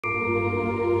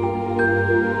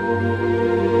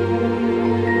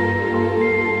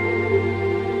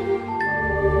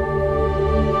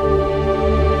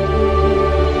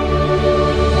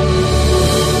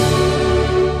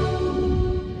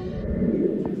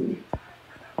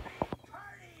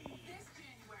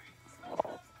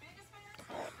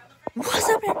What's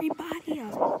up, everybody?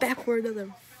 I'm back for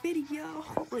another video.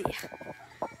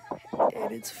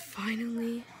 And it's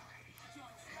finally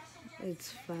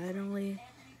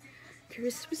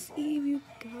Christmas Eve, you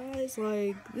guys.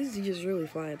 Like, this is just really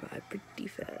flying by pretty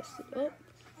fast. Oh,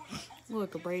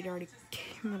 look, a braid already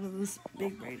came out of this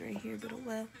big braid right here, but oh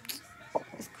well,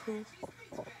 it's cool.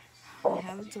 We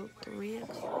have until 3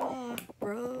 o'clock,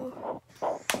 bro.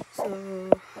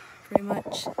 So, pretty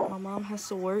much, my mom has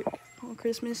to work on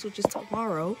Christmas, which is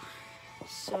tomorrow.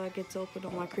 So I get to open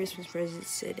all my Christmas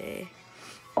presents today.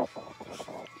 And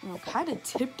I kind of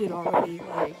tipped it already.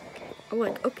 I'm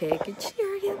like, okay, can she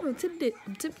already have I'm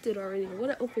tipped it already. I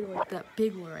want to open like that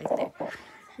big one right there.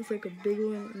 It's like a big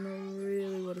one, and I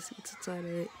really want to see what's inside of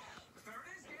it.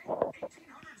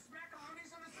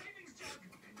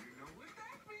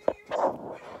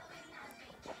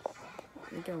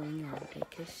 We're going on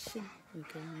vacation.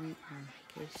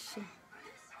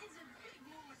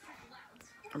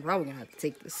 I'm probably gonna have to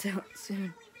take this out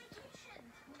soon.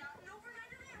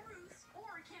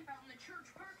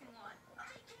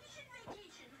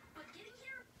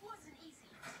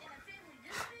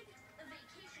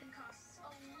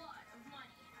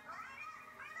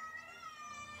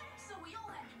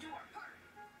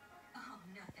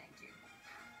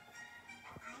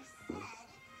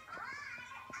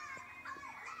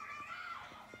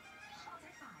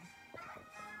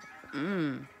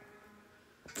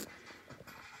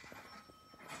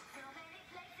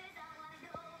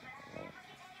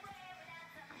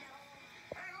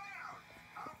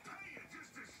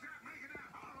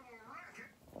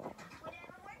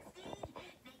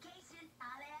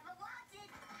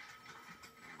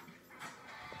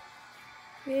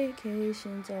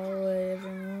 Vacation's all I ever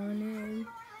wanted.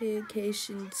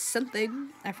 Vacation something.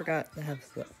 I forgot the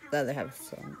other half of the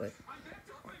song, but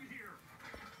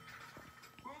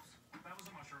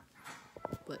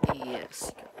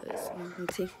yes, guys, I'm gonna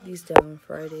take these down on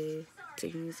Friday.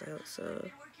 Taking these out, so.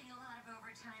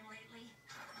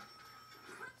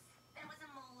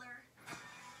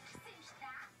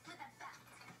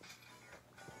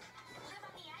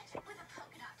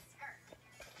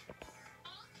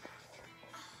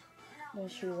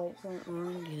 Those shoe lights aren't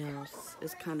on, you know,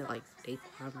 it's kind of like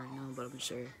daytime right now, but I'm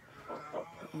sure.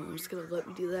 I'm just gonna let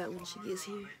me do that when she gets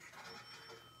here.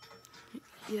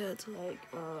 Yeah, it's like,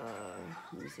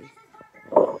 let me see.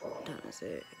 What time is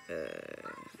it?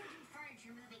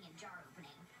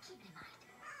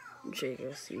 I'm sure you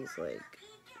guys see it's like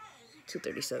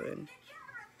 2:37.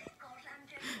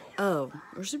 Oh,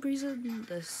 for some reason,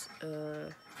 this,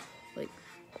 like,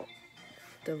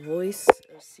 the voice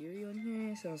of Siri on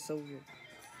here sounds so weird.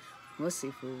 Let's see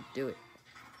if we'll do it.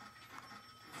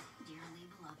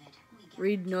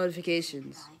 Read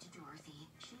notifications.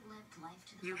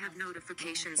 You have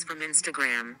notifications from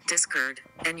Instagram, Discord,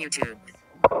 and YouTube.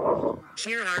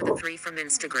 Here are the 3 from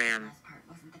Instagram.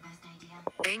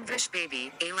 English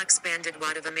baby, Alex banded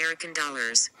wad of American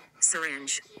dollars.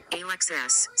 Syringe, Alex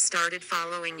S. started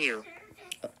following you.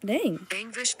 Dang.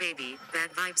 English baby,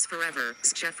 bad vibes forever.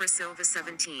 Jeffrey Silva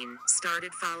 17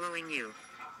 started following you.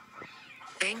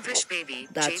 English baby,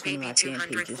 That's one of JBaby my fan pages if y'all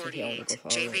wanna 248, go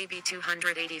follow it. JBaby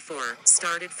 284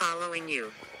 started following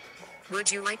you.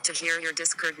 Would you like to hear your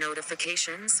Discord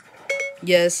notifications?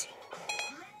 Yes.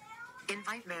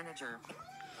 Invite manager.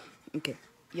 Okay.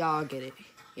 Y'all get it.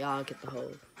 Y'all get the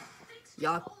whole.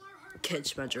 Y'all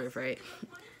catch my drift, right?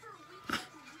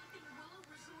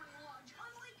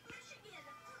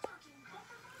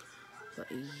 But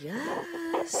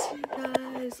yes, you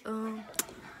guys,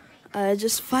 I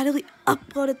just finally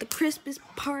uploaded the Christmas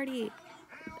party.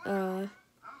 You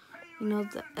know,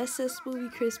 the SS movie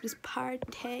Christmas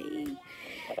party.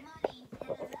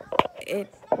 And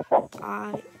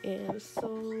I am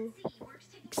so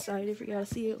excited for y'all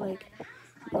to see it. Like,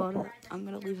 I'm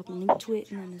gonna leave a link to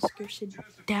it in the description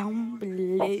down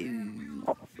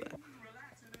below.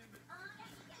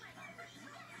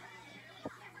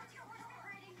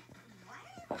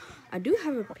 I do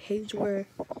have a page where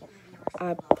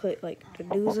I put like the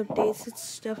news updates and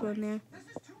stuff on there.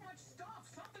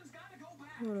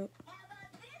 Hold up.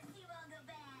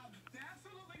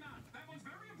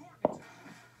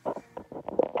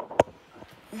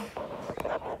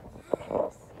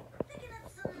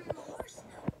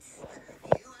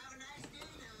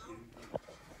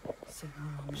 So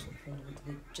I'm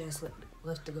just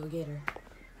left to go get her.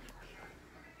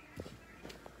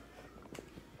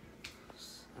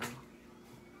 So,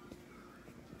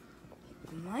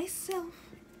 myself.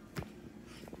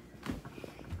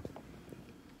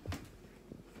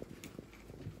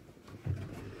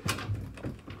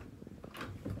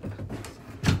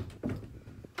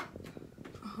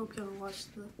 I hope y'all watch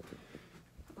the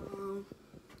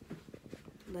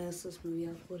That's this movie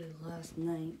I uploaded last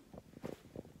night.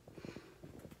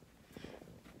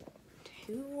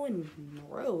 2 in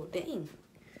a row, dang.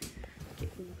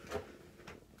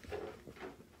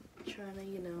 Trying to,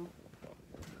 you know,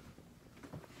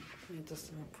 get this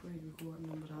to a pre-recording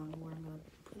them, but I don't know where I'm gonna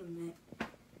put them at.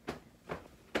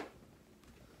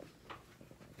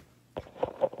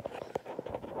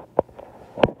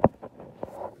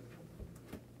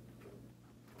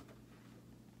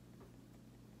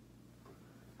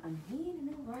 I'm needing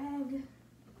a rag.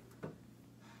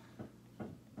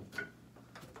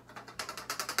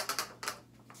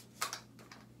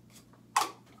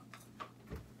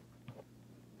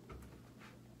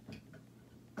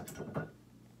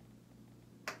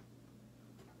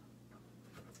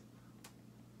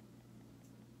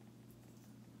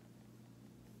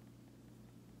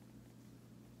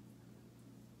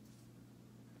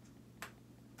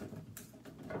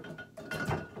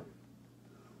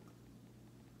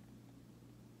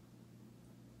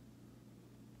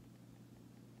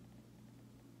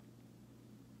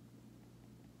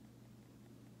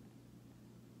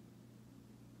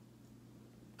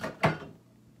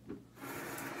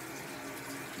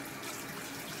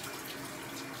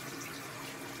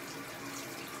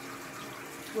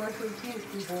 Work with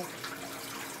you people.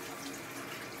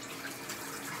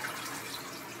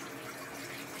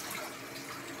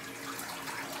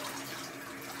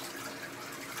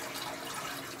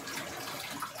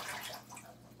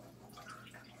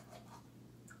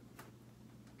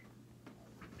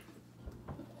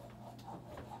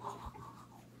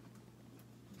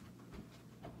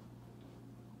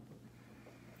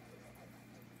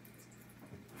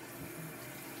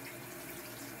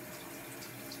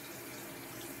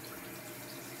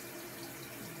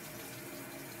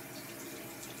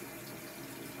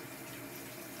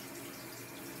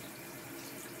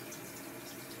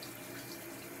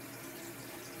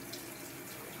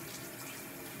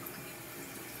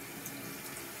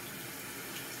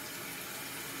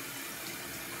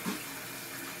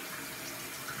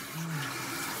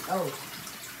 Oh.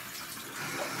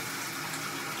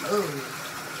 Oh.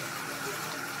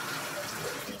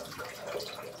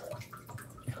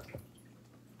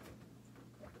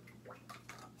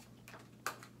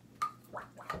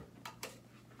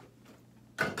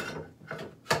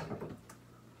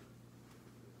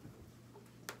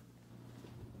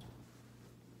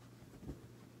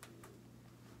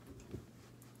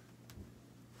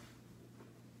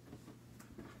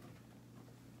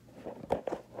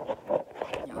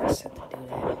 Y'all said to do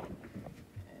that.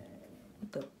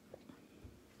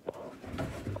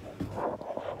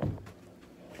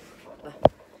 What the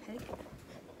heck?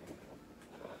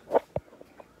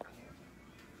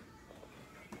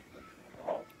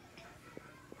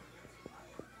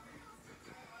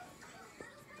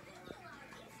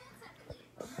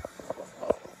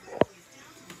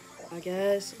 I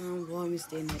guess Vlogmas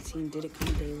Day 19 did it come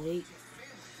a day late.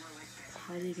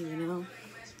 I didn't even know.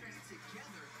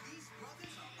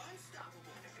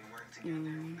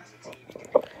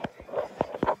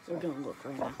 We're gonna look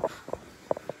right now.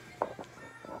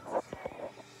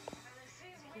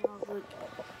 Y'all look,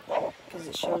 because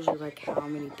it shows you like how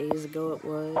many days ago it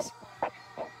was.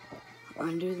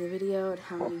 Under the video, and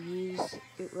how many views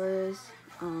it was.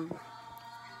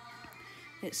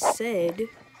 It said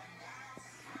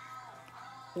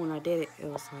when I did it, it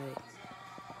was like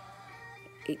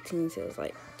 18, so it was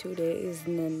like 2 days,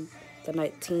 and then the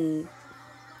 19,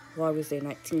 Vlogmas Day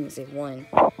 19, it said 1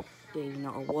 day, you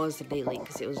know, it was a day late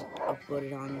because it was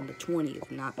uploaded on the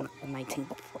 20th, not the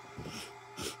 19th.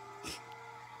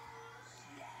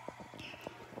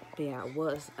 But yeah, it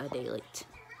was a day late.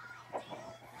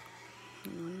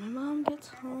 And when my mom gets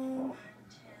home,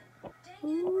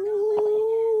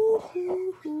 ooh,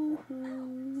 hoo, hoo, hoo.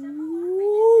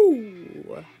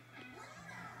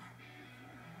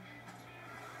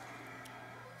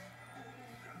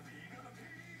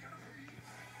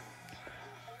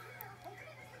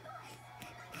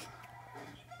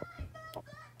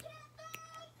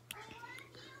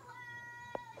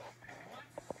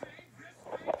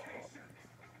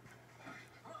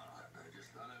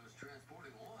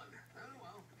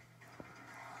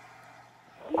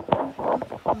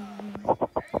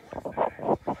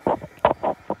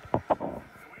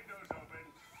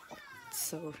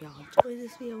 So if y'all enjoy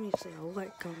this video, make sure y'all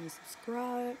like, comment,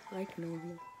 subscribe, like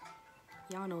normal.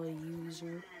 Y'all know the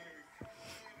usual.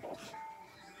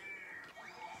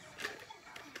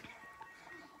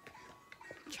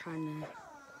 Trying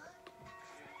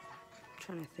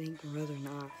to think whether or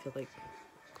not I feel like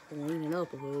cleaning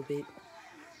up a little bit.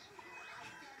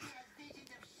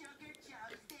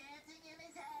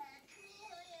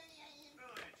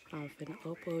 I'm finna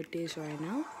upload this right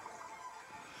now.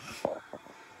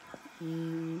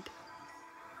 And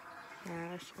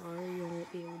yeah, sorry you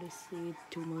won't be able to see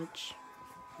too much.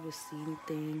 To see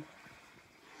anything.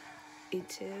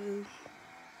 Until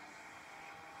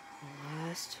the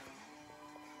last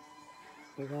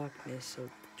Vlogmas of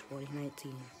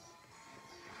 2019.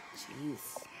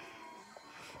 Jeez.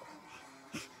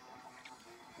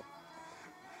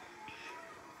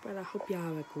 But I hope y'all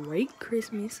have a great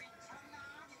Christmas.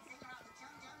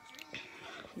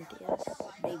 And yes,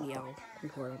 maybe I'll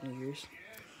record on New Year's.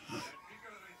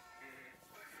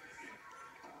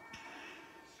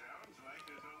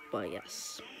 But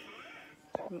yes,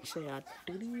 make sure y'all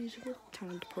do the usual, turn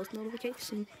on the post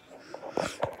notification.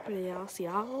 But yeah, I'll see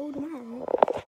y'all tomorrow.